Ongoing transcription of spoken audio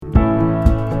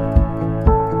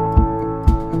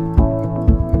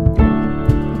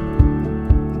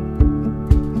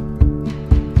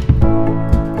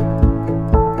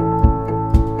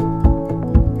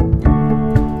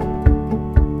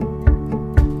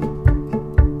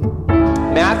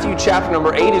Matthew chapter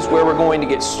number 8 is where we're going to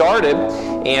get started.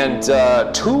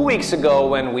 And 2 weeks ago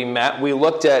when we met, we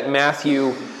looked at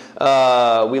Matthew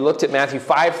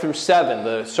 5 through 7,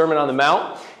 the Sermon on the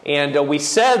Mount. And we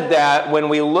said that when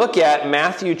we look at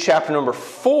Matthew chapter number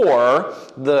 4,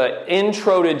 the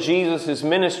intro to Jesus'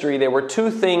 ministry, there were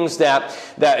two things that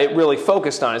it really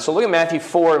focused on. So look at Matthew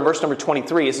 4 and verse number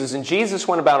 23. It says, "And Jesus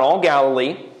went about all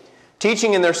Galilee,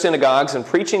 teaching in their synagogues and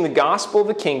preaching the gospel of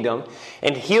the kingdom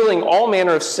and healing all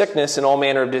manner of sickness and all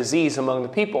manner of disease among the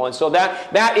people." And so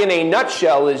that in a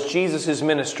nutshell is Jesus'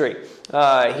 ministry.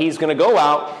 He's going to go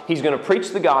out, he's going to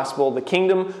preach the gospel, the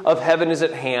kingdom of heaven is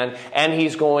at hand, and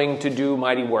he's going to do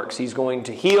mighty works. He's going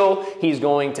to heal, he's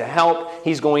going to help,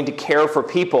 he's going to care for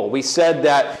people. We said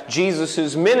that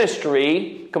Jesus'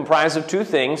 ministry comprised of two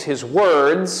things, his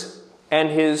words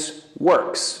and his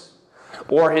works,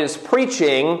 or his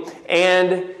preaching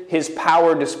and his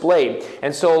power displayed.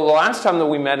 And so the last time that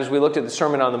we met, as we looked at the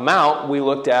Sermon on the Mount, we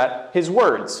looked at his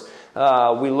words.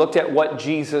 We looked at what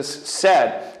Jesus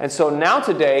said. And so now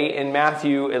today in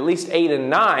Matthew at least 8 and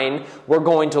 9, we're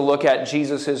going to look at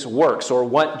Jesus' works, or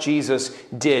what Jesus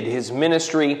did, his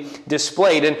ministry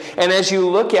displayed. And as you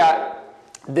look at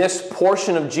this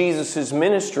portion of Jesus'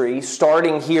 ministry,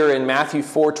 starting here in Matthew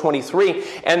 4:23,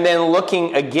 and then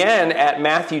looking again at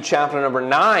Matthew chapter number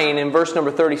 9 and verse number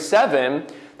 37,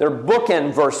 they're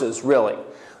bookend verses, really.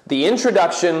 The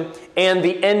introduction and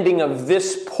the ending of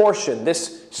this portion,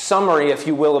 this summary, if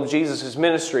you will, of Jesus'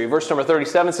 ministry. Verse number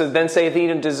 37 says, "Then saith he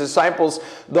unto his disciples,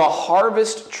 The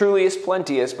harvest truly is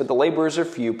plenteous, but the laborers are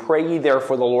few. Pray ye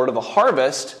therefore the Lord of the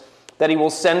harvest, that he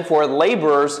will send forth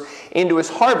laborers into his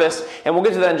harvest." And we'll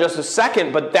get to that in just a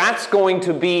second, but that's going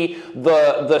to be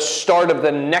the start of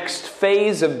the next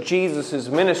phase of Jesus'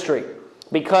 ministry.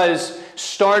 Because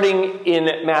starting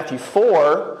in Matthew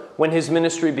 4, when his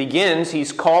ministry begins,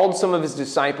 he's called some of his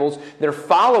disciples, they're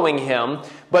following him,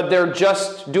 but they're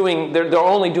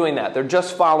only doing that. They're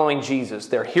just following Jesus.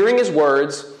 They're hearing his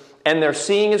words, and they're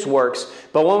seeing his works.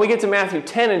 But when we get to Matthew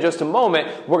 10 in just a moment,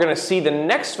 we're going to see the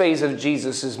next phase of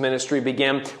Jesus' ministry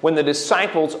begin, when the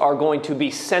disciples are going to be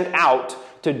sent out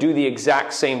to do the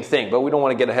exact same thing. But we don't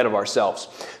want to get ahead of ourselves.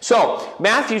 So,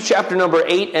 Matthew chapter number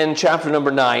 8 and chapter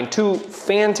number 9, two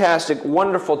fantastic,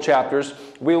 wonderful chapters.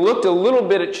 We looked a little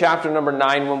bit at chapter number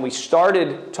 9 when we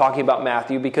started talking about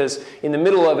Matthew, because in the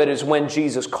middle of it is when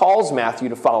Jesus calls Matthew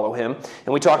to follow him,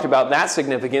 and we talked about that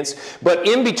significance. But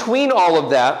in between all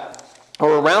of that,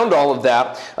 or around all of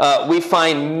that, we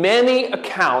find many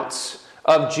accounts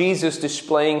of Jesus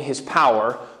displaying his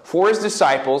power for his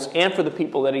disciples and for the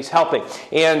people that he's helping.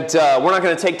 And we're not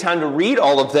going to take time to read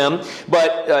all of them,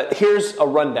 but here's a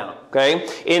rundown. Okay?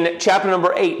 In chapter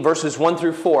number 8, verses 1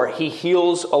 through 4, he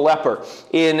heals a leper.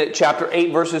 In chapter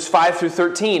 8, verses 5 through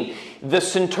 13, the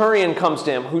centurion comes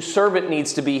to him whose servant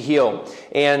needs to be healed.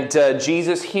 And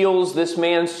Jesus heals this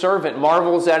man's servant,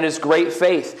 marvels at his great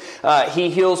faith. He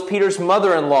heals Peter's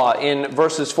mother-in-law in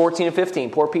verses 14 and 15.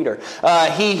 Poor Peter.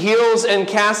 He heals and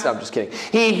casts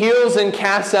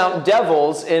out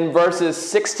devils in verses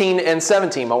 16 and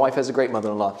 17. My wife has a great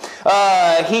mother-in-law.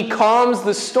 He calms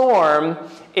the storm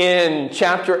in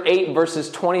chapter 8, verses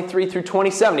 23 through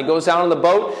 27. He goes out on the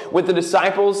boat with the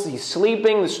disciples. He's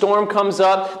sleeping. The storm comes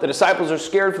up. The disciples are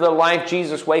scared for their life.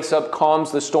 Jesus wakes up,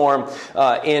 calms the storm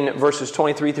in verses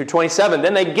 23 through 27.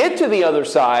 Then they get to the other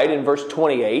side in verse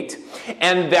 28,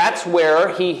 and that's where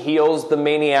he heals the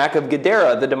maniac of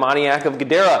Gadara, the demoniac of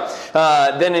Gadara.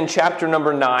 Then in chapter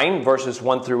number 9, verses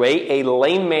 1 through 8, a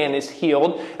lame man is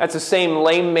healed. That's the same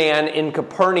lame man in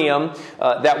Capernaum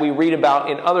that we read about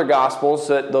in other Gospels.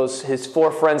 His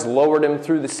four friends lowered him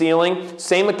through the ceiling.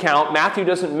 Same account. Matthew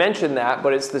doesn't mention that,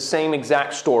 but it's the same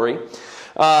exact story.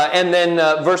 And then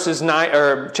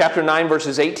chapter 9,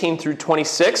 verses 18 through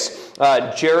 26,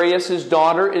 Jairus'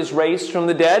 daughter is raised from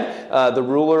the dead, the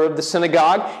ruler of the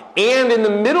synagogue. And in the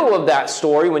middle of that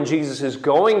story, when Jesus is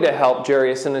going to help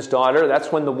Jairus and his daughter, that's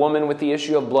when the woman with the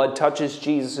issue of blood touches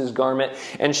Jesus' garment,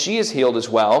 and she is healed as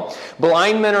well.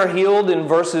 Blind men are healed in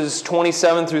verses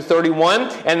 27 through 31.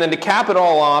 And then to cap it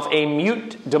all off, a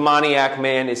mute demoniac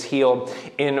man is healed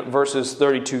in verses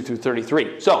 32 through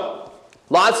 33. So,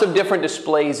 lots of different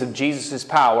displays of Jesus'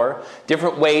 power,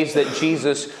 different ways that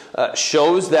Jesus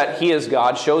shows that he is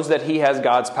God, shows that he has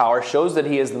God's power, shows that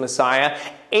he is the Messiah,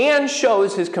 and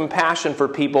shows his compassion for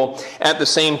people at the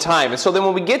same time. And so then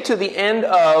when we get to the end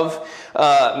of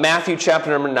Matthew chapter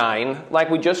number 9, like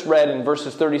we just read in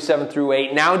verses 37 through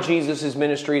 8, now Jesus'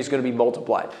 ministry is going to be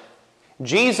multiplied.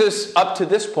 Jesus, up to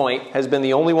this point, has been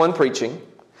the only one preaching.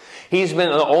 He's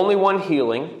been the only one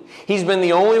healing. He's been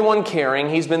the only one caring.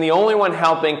 He's been the only one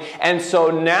helping. And so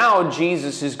now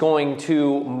Jesus is going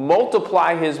to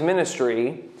multiply his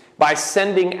ministry by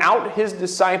sending out his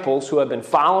disciples who have been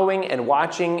following and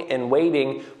watching and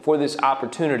waiting for this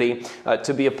opportunity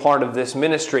to be a part of this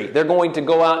ministry. They're going to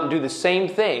go out and do the same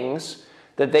things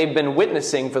that they've been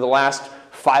witnessing for the last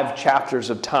 5 chapters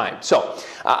of time. So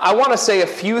I want to say a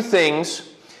few things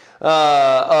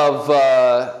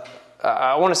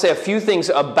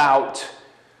about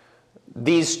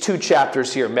these 2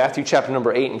 chapters here, Matthew chapter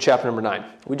number 8 and chapter number 9.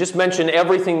 We just mentioned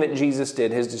everything that Jesus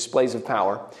did, his displays of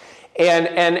power.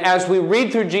 And as we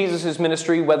read through Jesus'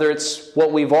 ministry, whether it's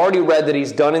what we've already read that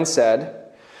he's done and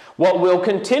said, what we'll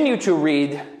continue to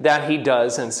read that he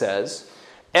does and says,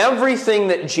 everything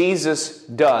that Jesus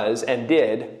does and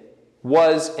did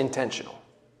was intentional.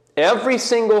 Every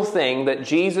single thing that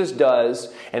Jesus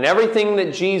does and everything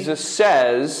that Jesus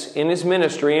says in his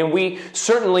ministry, and we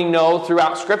certainly know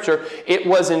throughout Scripture, it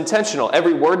was intentional.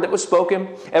 Every word that was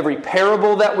spoken, every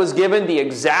parable that was given, the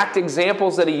exact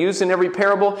examples that he used in every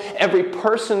parable, every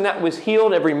person that was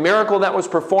healed, every miracle that was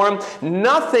performed,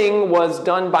 nothing was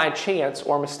done by chance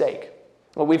or mistake.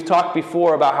 Well, we've talked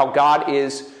before about how God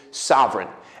is sovereign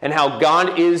and how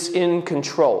God is in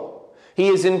control. He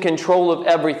is in control of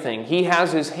everything. He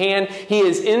has his hand. He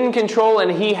is in control, and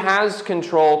he has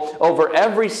control over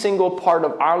every single part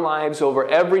of our lives, over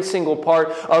every single part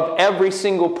of every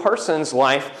single person's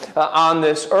life on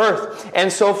this earth.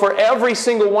 And so for every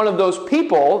single one of those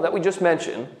people that we just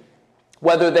mentioned,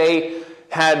 whether they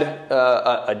had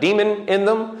a demon in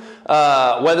them,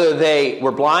 whether they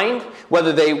were blind,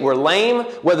 whether they were lame,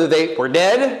 whether they were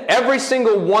dead, every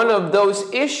single one of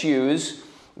those issues,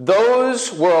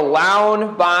 those were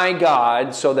allowed by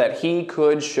God so that he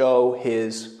could show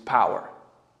his power.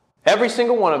 Every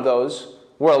single one of those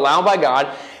were allowed by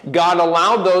God. God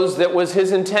allowed those that was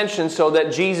his intention so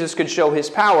that Jesus could show his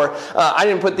power. I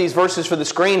didn't put these verses for the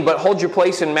screen, but hold your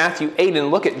place in Matthew 8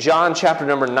 and look at John chapter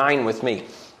number 9 with me.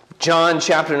 John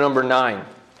chapter number 9.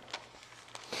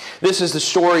 This is the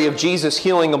story of Jesus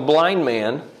healing a blind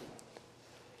man.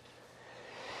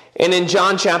 And in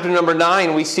John chapter number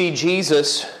 9, we see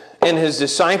Jesus and his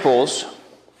disciples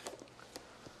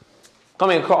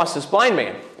coming across this blind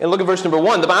man. And look at verse number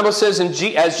 1. The Bible says,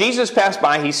 as Jesus passed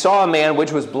by, he saw a man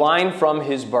which was blind from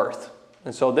his birth.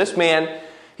 And so this man,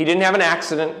 he didn't have an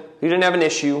accident. He didn't have an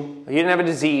issue. He didn't have a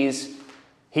disease.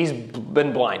 He's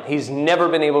been blind. He's never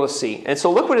been able to see. And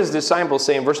so look what his disciples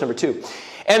say in verse number 2.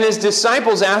 And his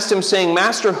disciples asked him, saying,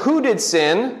 Master, who did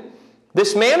sin,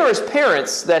 this man or his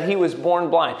parents, that he was born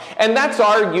blind? And that's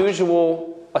our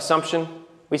usual assumption.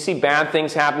 We see bad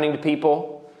things happening to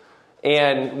people,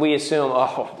 and we assume,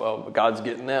 oh, well, God's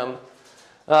getting them.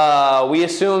 We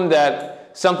assume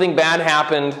that something bad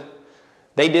happened,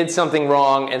 they did something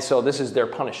wrong, and so this is their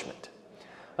punishment.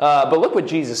 But look what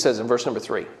Jesus says in verse number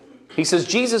 3. He says,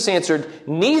 Jesus answered,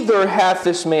 neither hath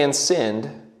this man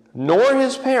sinned, nor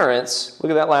his parents,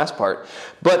 look at that last part,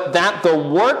 but that the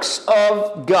works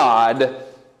of God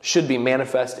should be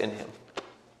manifest in him.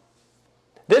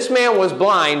 This man was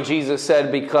blind, Jesus said,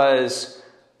 because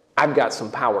I've got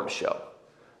some power to show.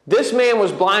 This man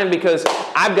was blind because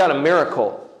I've got a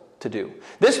miracle to do.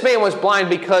 This man was blind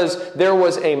because there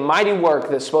was a mighty work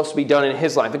that's supposed to be done in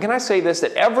his life. And can I say this,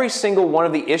 that every single one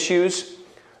of the issues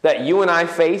that you and I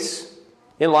face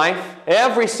in life,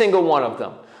 every single one of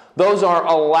them, those are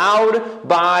allowed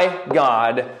by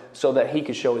God so that he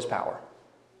could show his power.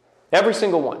 Every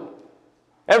single one.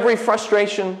 Every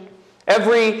frustration,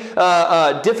 every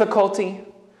difficulty,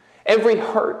 every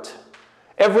hurt,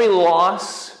 every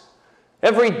loss,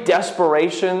 every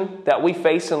desperation that we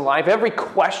face in life, every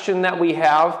question that we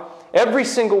have, every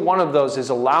single one of those is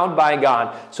allowed by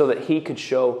God so that he could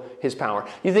show his power.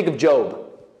 You think of Job.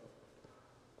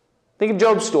 Think of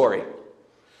Job's story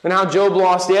and how Job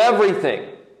lost everything.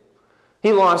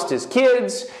 He lost his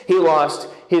kids. He lost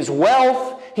his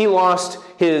wealth. He lost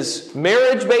his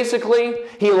marriage, basically.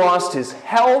 He lost his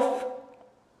health.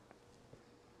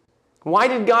 Why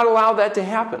did God allow that to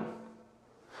happen?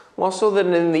 Well, so that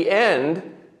in the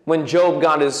end, when Job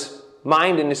got his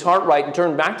mind and his heart right and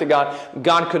turned back to God,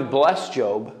 God could bless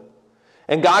Job.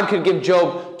 And God could give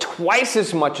Job twice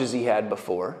as much as he had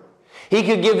before. He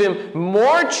could give him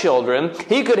more children.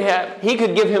 He could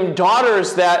give him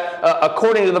daughters that,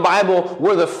 according to the Bible,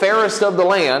 were the fairest of the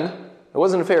land. It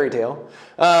wasn't a fairy tale.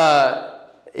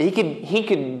 He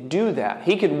could do that.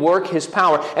 He could work his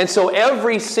power. And so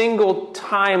every single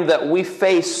time that we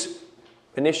face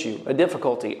an issue, a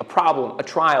difficulty, a problem, a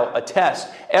trial, a test,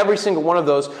 every single one of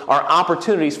those are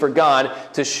opportunities for God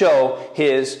to show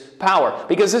his power.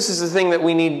 Because this is the thing that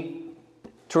we need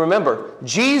to remember,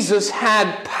 Jesus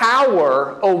had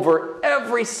power over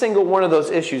every single one of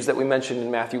those issues that we mentioned in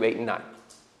Matthew 8 and 9.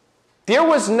 There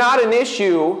was not an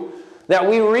issue that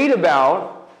we read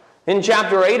about in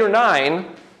chapter 8 or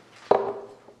 9.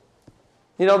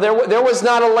 There was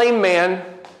not a lame man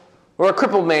or a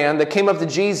crippled man that came up to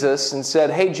Jesus and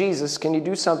said, "Hey, Jesus, can you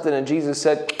do something?" And Jesus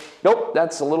said, "Nope,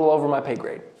 that's a little over my pay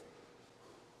grade."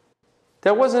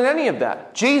 There wasn't any of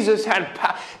that. Jesus had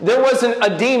power. There wasn't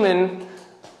a demon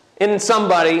in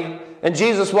somebody, and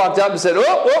Jesus walked up and said,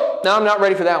 "Oh, no, I'm not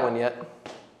ready for that one yet."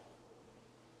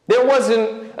 There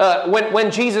wasn't,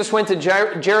 when Jesus went to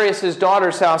Jairus'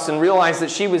 daughter's house and realized that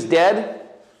she was dead,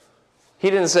 he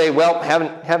didn't say, "Well,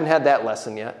 haven't had that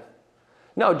lesson yet."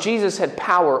 No, Jesus had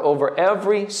power over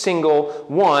every single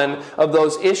one of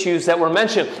those issues that were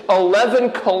mentioned.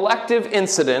 11 collective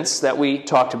incidents that we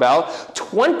talked about,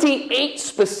 28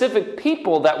 specific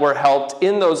people that were helped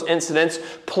in those incidents,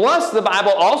 plus the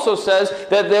Bible also says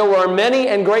that there were many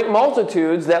and great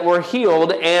multitudes that were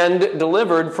healed and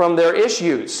delivered from their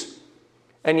issues.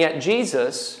 And yet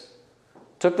Jesus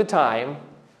took the time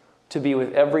to be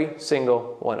with every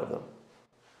single one of them.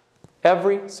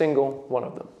 Every single one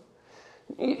of them.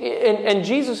 And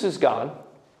Jesus is God.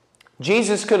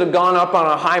 Jesus could have gone up on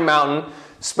a high mountain,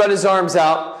 spread his arms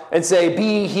out, and say, "Be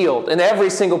ye healed." And every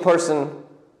single person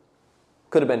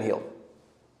could have been healed.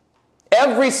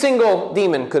 Every single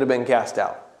demon could have been cast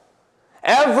out.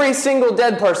 Every single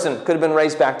dead person could have been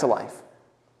raised back to life.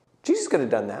 Jesus could have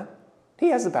done that. He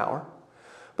has the power.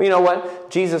 But you know what?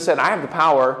 Jesus said, "I have the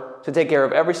power to take care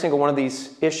of every single one of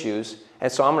these issues,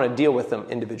 and so I'm going to deal with them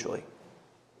individually.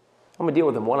 I'm going to deal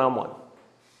with them one-on-one.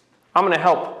 I'm going to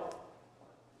help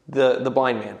the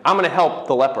blind man. I'm going to help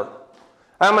the leper.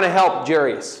 I'm going to help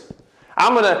Jairus.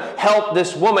 I'm going to help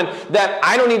this woman that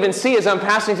I don't even see as I'm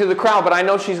passing through the crowd, but I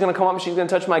know she's going to come up and she's going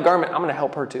to touch my garment. I'm going to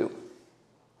help her too."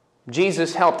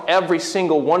 Jesus helped every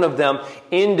single one of them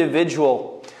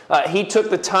individual. He took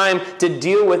the time to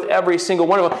deal with every single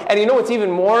one of them. And you know what's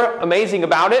even more amazing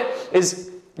about it is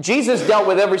Jesus dealt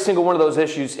with every single one of those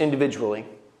issues individually.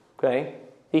 Okay?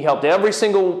 He helped every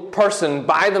single person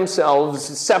by themselves,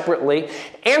 separately,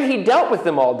 and he dealt with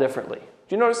them all differently.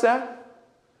 Do you notice that?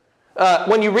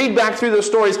 When you read back through those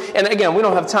stories, and again, we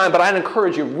don't have time, but I'd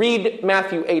encourage you, read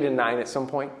Matthew 8 and 9 at some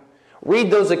point. Read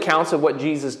those accounts of what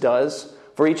Jesus does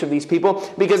for each of these people,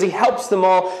 because he helps them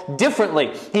all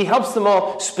differently. He helps them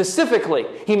all specifically.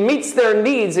 He meets their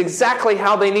needs exactly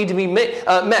how they need to be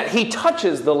met. He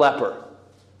touches the leper.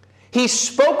 He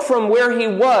spoke from where he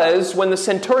was when the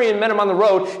centurion met him on the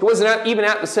road. He wasn't even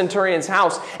at the centurion's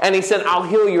house. And he said, "I'll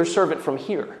heal your servant from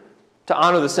here," to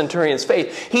honor the centurion's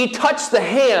faith. He touched the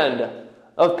hand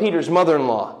of Peter's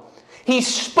mother-in-law. He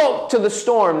spoke to the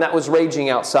storm that was raging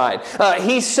outside.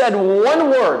 He said one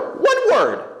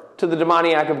word to the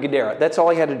demoniac of Gadara. That's all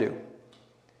he had to do.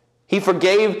 He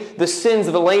forgave the sins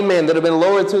of a lame man that had been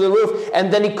lowered through the roof,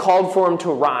 and then he called for him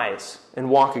to rise and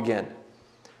walk again.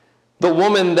 The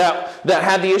woman that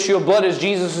had the issue of blood, as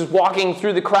Jesus was walking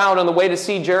through the crowd on the way to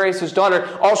see Jairus' daughter,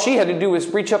 all she had to do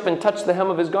was reach up and touch the hem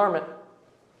of his garment.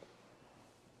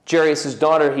 Jairus'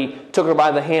 daughter, he took her by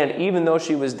the hand, even though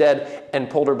she was dead, and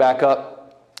pulled her back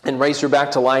up and raised her back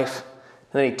to life.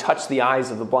 And then he touched the eyes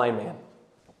of the blind man.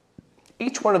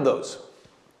 Each one of those,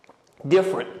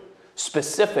 different,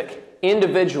 specific,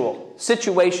 individual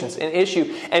situations and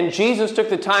issue. And Jesus took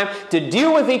the time to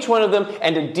deal with each one of them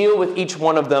and to deal with each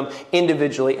one of them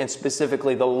individually and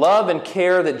specifically. The love and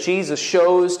care that Jesus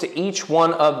shows to each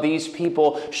one of these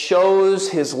people shows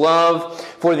his love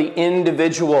for the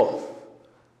individual.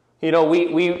 You know,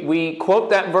 we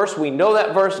quote that verse, we know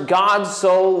that verse, God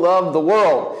so loved the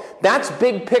world. That's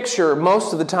big picture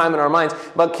most of the time in our minds.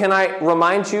 But can I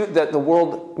remind you that the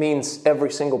world means every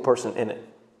single person in it?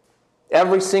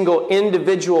 Every single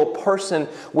individual person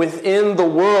within the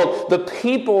world, the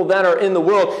people that are in the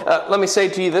world. Let me say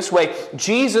it to you this way.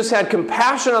 Jesus had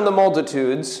compassion on the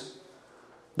multitudes,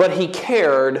 but he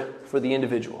cared for the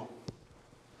individual.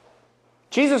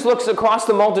 Jesus looks across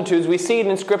the multitudes. We see it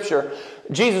in Scripture.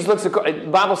 Jesus looks across, the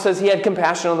Bible says he had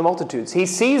compassion on the multitudes. He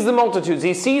sees the multitudes.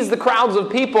 He sees the crowds of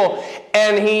people,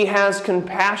 and he has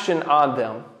compassion on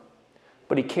them.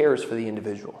 But he cares for the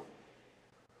individual.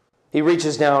 He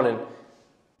reaches down and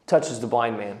touches the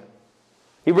blind man.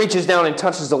 He reaches down and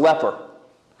touches the leper.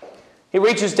 He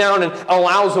reaches down and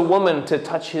allows a woman to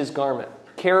touch his garment.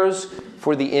 Cares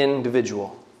for the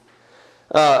individual.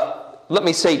 Let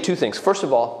me say two things. First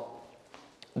of all,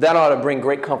 that ought to bring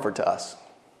great comfort to us.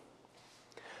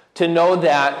 To know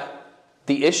that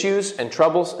the issues and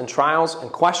troubles and trials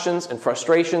and questions and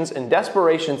frustrations and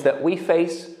desperations that we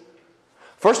face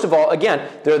First of all, again,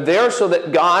 they're there so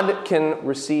that God can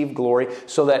receive glory,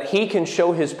 so that He can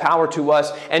show His power to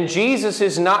us. And Jesus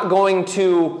is not going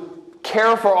to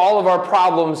care for all of our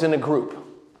problems in a group.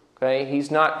 Okay?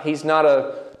 He's not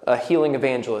a healing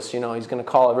evangelist. He's going to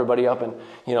call everybody up and,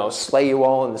 slay you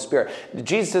all in the Spirit.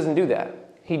 Jesus doesn't do that.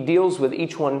 He deals with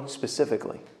each one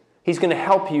specifically. He's going to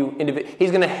help you. He's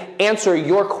going to answer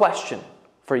your question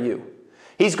for you.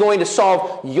 He's going to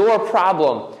solve your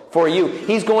problem for you.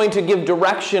 He's going to give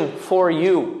direction for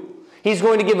you. He's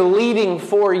going to give leading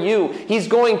for you. He's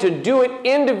going to do it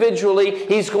individually.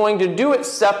 He's going to do it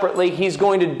separately. He's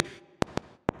going to do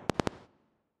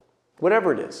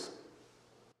whatever it is.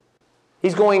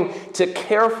 He's going to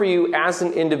care for you as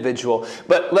an individual.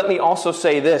 But let me also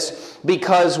say this,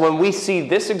 because when we see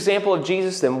this example of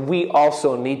Jesus, then we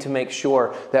also need to make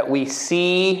sure that we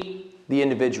see the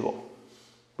individual.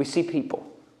 We see people.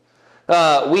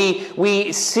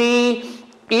 We see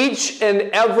each and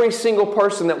every single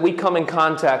person that we come in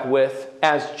contact with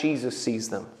as Jesus sees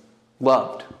them.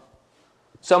 Loved.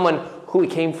 Someone who He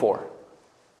came for.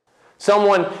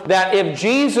 Someone that if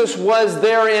Jesus was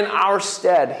there in our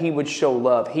stead, He would show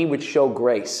love. He would show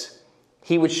grace.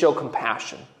 He would show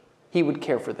compassion. He would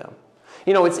care for them.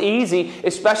 It's easy,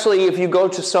 especially if you go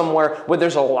to somewhere where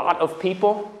there's a lot of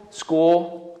people,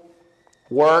 school,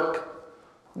 work,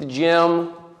 the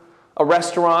gym, a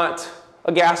restaurant,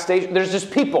 a gas station. There's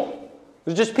just people.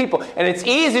 There's just people. And it's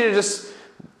easy to just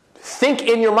think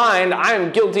in your mind, I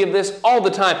am guilty of this all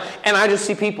the time. And I just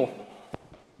see people.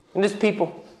 And just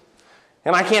people.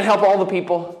 And I can't help all the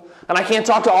people. And I can't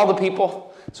talk to all the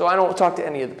people. So I don't talk to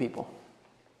any of the people.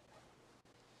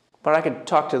 But I could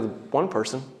talk to the one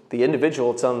person, the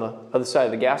individual that's on the other side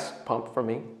of the gas pump for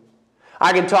me.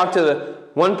 I could talk to the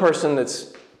one person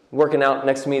that's working out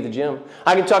next to me at the gym.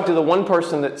 I can talk to the one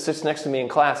person that sits next to me in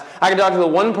class. I can talk to the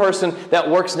one person that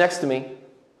works next to me.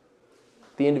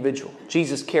 The individual.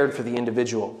 Jesus cared for the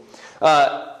individual.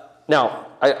 Now,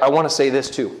 I want to say this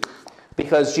too.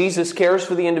 Because Jesus cares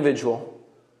for the individual.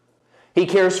 He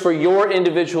cares for your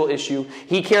individual issue.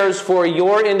 He cares for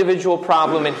your individual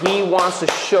problem, and He wants to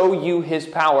show you His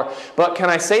power. But can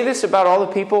I say this about all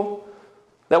the people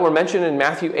that were mentioned in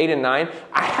Matthew 8 and 9?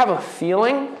 I have a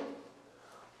feeling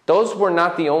those were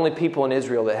not the only people in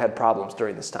Israel that had problems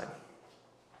during this time.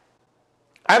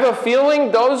 I have a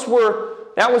feeling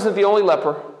that wasn't the only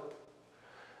leper.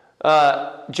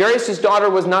 Jairus' daughter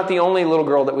was not the only little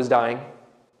girl that was dying.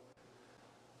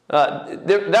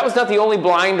 That was not the only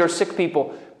blind or sick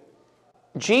people.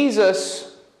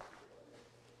 Jesus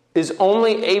is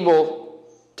only able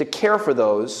to care for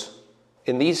those,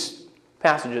 in these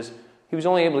passages, He was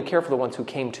only able to care for the ones who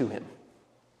came to Him.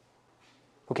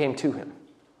 Who came to Him.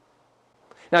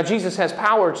 Now, Jesus has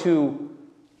power to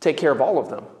take care of all of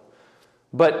them.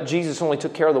 But Jesus only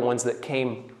took care of the ones that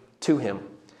came to Him.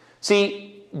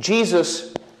 See,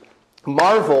 Jesus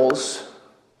marvels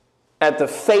at the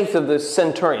faith of the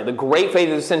centurion, the great faith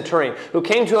of the centurion, who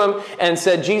came to Him and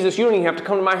said, Jesus, you don't even have to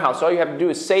come to my house. All you have to do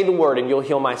is say the word and you'll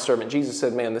heal my servant. Jesus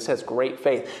said, man, this has great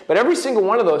faith. But every single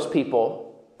one of those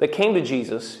people that came to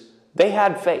Jesus, they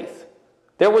had faith.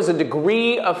 There was a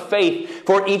degree of faith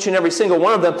for each and every single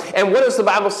one of them. And what does the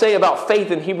Bible say about faith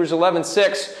in Hebrews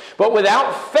 11:6? But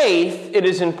without faith, it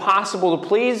is impossible to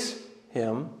please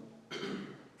Him.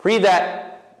 For he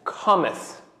that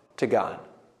cometh to God.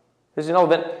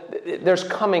 There's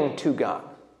coming to God.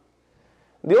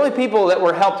 The only people that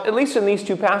were helped, at least in these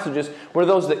two passages, were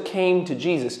those that came to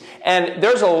Jesus. And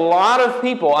there's a lot of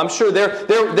people, I'm sure there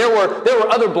were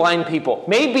other blind people.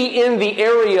 Maybe in the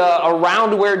area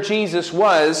around where Jesus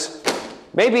was,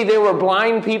 maybe there were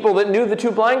blind people that knew the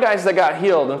two blind guys that got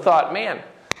healed and thought, man.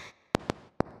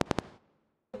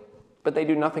 But they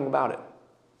do nothing about it.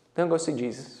 They don't go see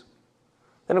Jesus.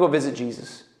 They don't go visit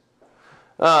Jesus.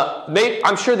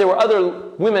 I'm sure there were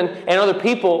other women and other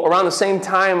people around the same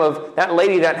time of that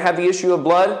lady that had the issue of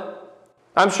blood.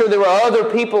 I'm sure there were other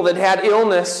people that had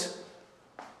illness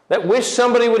that wished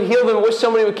somebody would heal them, wished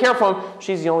somebody would care for them.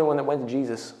 She's the only one that went to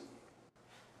Jesus.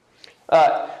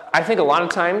 I think a lot of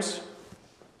times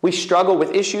we struggle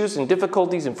with issues and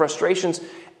difficulties and frustrations,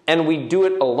 and we do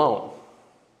it alone.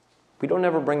 We don't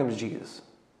ever bring them to Jesus.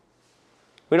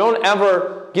 We don't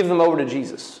ever give them over to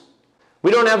Jesus. We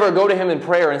don't ever go to Him in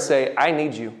prayer and say, I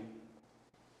need you.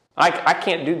 I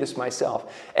can't do this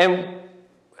myself. And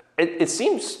it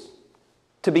seems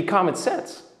to be common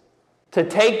sense to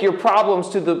take your problems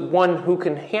to the one who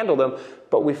can handle them,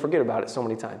 but we forget about it so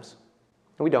many times.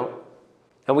 And we don't.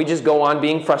 And we just go on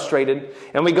being frustrated.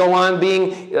 And we go on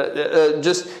being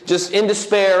just in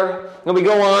despair. And we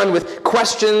go on with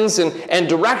questions and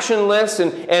directionless.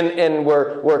 And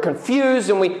we're confused.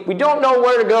 And we don't know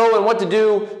where to go and what to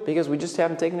do because we just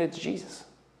haven't taken it to Jesus.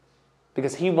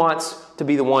 Because He wants to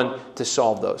be the one to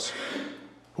solve those.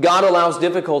 God allows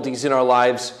difficulties in our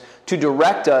lives to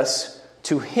direct us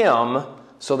to Him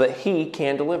so that He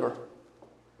can deliver.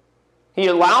 He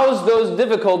allows those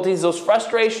difficulties, those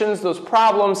frustrations, those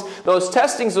problems, those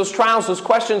testings, those trials, those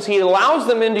questions, He allows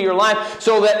them into your life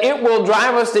so that it will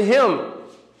drive us to Him.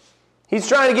 He's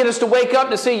trying to get us to wake up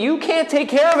to say, you can't take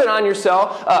care of it on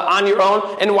yourself, on your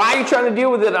own, and why are you trying to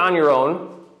deal with it on your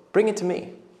own? Bring it to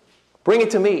me. Bring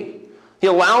it to me. He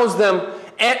allows them,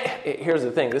 and here's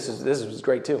the thing, this is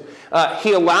great too.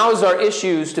 He allows our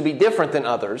issues to be different than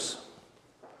others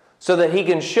so that He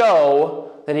can show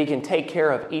that He can take care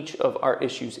of each of our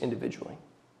issues individually.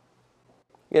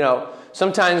 You know,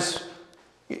 sometimes,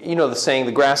 you know the saying,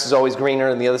 the grass is always greener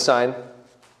on the other side.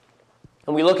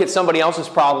 And we look at somebody else's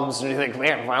problems and we think,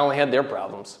 man, if I only had their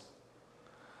problems.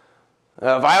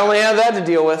 If I only had that to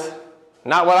deal with,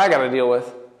 not what I got to deal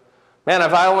with. Man,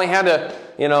 if I only had to,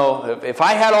 you know, if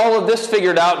I had all of this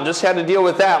figured out and just had to deal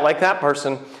with that like that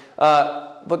person.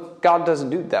 But God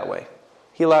doesn't do it that way.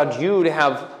 He allowed you to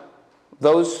have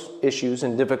those issues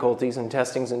and difficulties and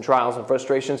testings and trials and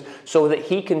frustrations so that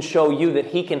He can show you that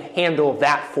He can handle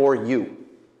that for you.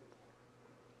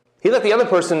 He let the other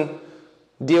person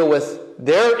deal with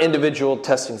their individual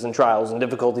testings and trials and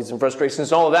difficulties and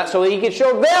frustrations and all of that so that He could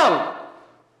show them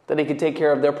that He could take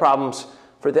care of their problems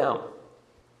for them.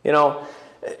 You know,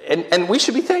 and we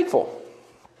should be thankful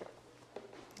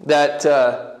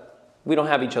that we don't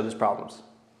have each other's problems.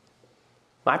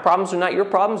 My problems are not your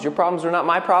problems. Your problems are not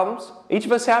my problems. Each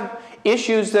of us have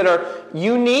issues that are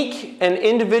unique and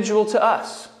individual to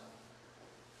us.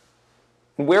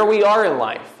 Where we are in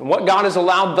life and what God has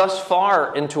allowed thus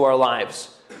far into our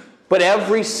lives. But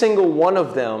every single one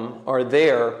of them are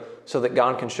there so that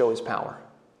God can show His power.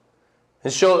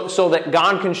 And so that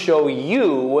God can show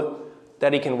you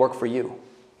that He can work for you.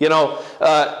 You know,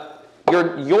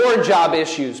 your job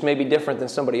issues may be different than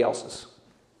somebody else's.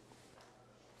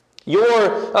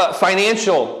 Your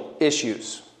financial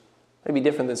issues may be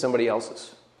different than somebody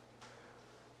else's.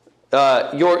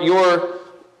 Your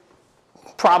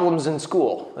problems in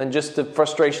school and just the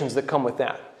frustrations that come with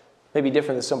that may be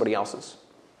different than somebody else's.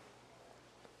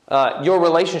 Your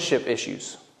relationship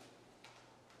issues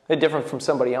are different from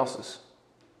somebody else's.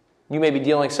 You may be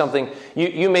dealing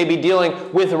you may be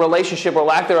dealing with a relationship or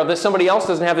lack thereof that somebody else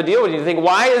doesn't have to deal with. You think,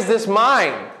 why is this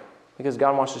mine? Because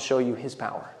God wants to show you His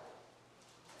power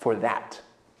for that.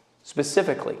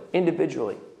 Specifically,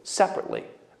 individually, separately,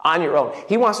 on your own.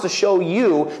 He wants to show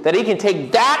you that He can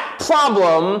take that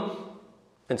problem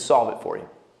and solve it for you.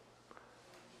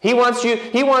 He wants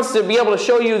to be able to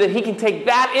show you that He can take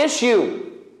that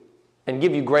issue and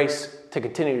give you grace to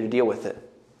continue to deal with it.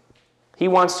 He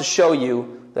wants to show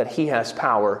you that He has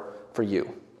power for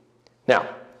you. Now,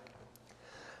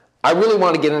 I really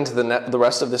want to get into the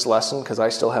rest of this lesson because I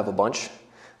still have a bunch.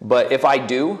 But if I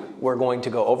do, we're going to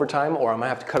go overtime or I'm going to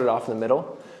have to cut it off in the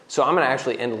middle. So I'm going to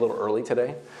actually end a little early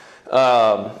today.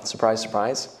 Surprise,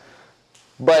 surprise.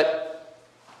 But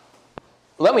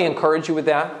let me encourage you with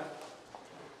that.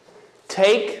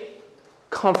 Take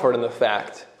comfort in the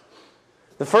fact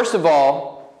that, first of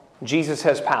all, Jesus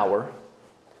has power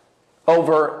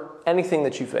over anything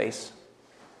that you face.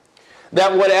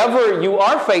 That whatever you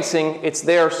are facing, it's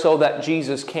there so that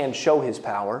Jesus can show His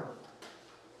power.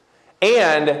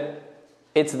 And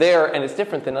it's there and it's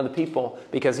different than other people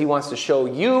because He wants to show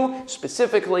you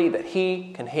specifically that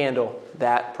He can handle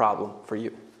that problem for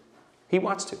you. He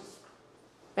wants to.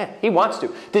 Man, He wants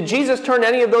to. Did Jesus turn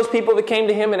any of those people that came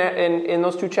to Him in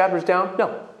those 2 chapters down?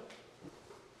 No.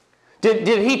 Did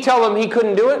He tell them He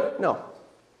couldn't do it? No.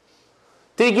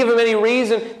 Did He give them any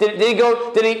reason? Did He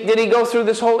go through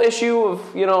this whole issue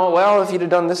of, well, if you'd have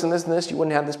done this and this and this, you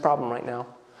wouldn't have this problem right now.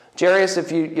 Jairus,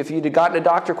 if you'd have gotten a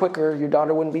doctor quicker, your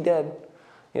daughter wouldn't be dead.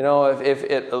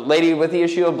 If a lady with the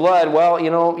issue of blood, well,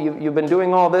 you've been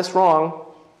doing all this wrong.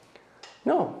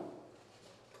 No.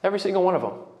 Every single one of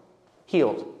them.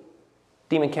 Healed.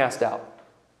 Demon cast out.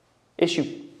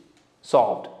 Issue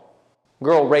solved.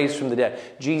 Girl raised from the dead.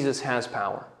 Jesus has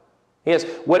power. He has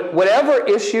whatever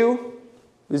issue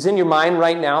is in your mind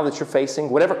right now that you're facing,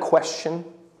 whatever question,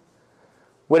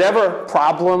 whatever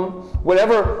problem,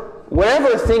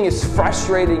 whatever thing is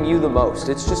frustrating you the most,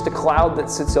 it's just a cloud that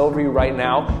sits over you right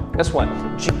now. Guess what?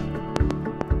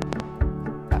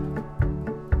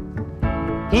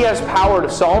 He has power to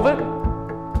solve it.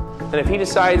 And if He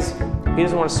decides He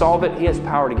doesn't want to solve it. He has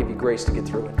power to give you grace to get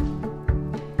through it.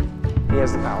 He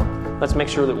has the power. Let's make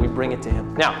sure that we bring it to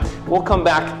Him. Now, we'll come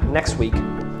back next week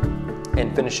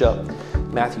and finish up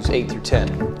Matthews 8 through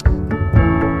 10.